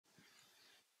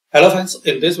Hello friends,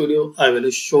 in this video I will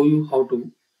show you how to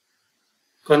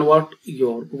convert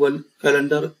your Google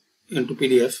Calendar into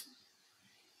PDF.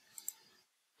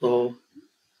 So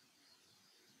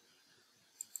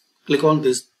click on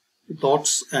this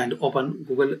dots and open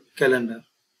Google Calendar.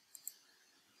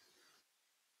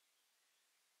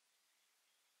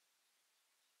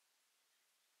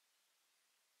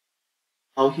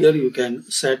 Now here you can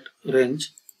set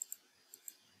range.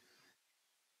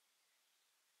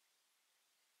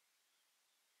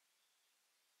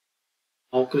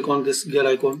 Now click on this gear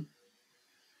icon.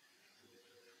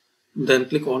 Then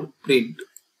click on print.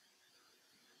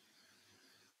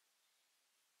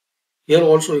 Here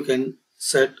also you can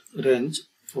set range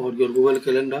for your Google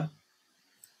Calendar.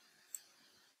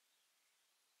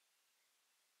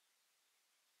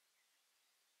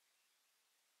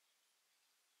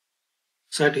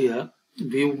 Set here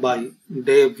view by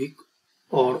day, week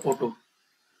or auto.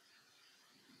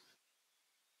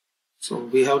 So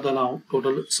we have the now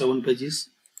total 7 pages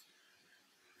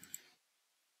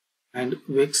and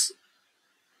weeks.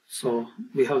 So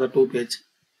we have the 2 page.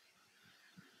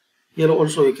 Here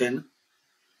also you can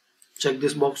check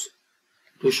this box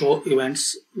to show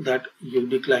events that you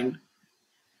declined.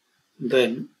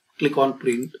 Then click on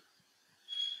print.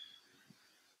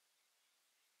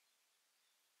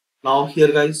 Now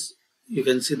here guys, you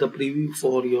can see the preview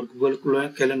for your Google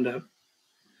Calendar,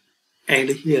 and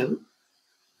here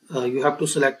you have to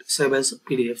select save as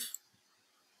PDF.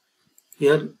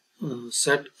 Here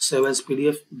set save as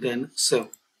PDF, then save.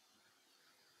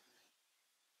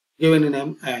 Give any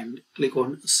name and click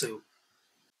on save.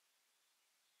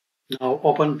 Now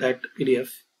open that PDF.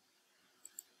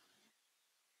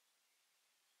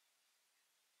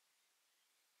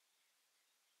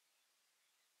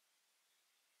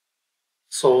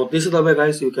 So this is the way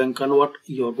guys you can convert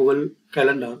your Google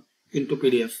Calendar into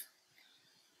PDF.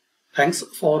 Thanks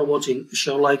for watching.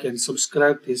 Share, like and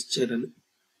subscribe this channel.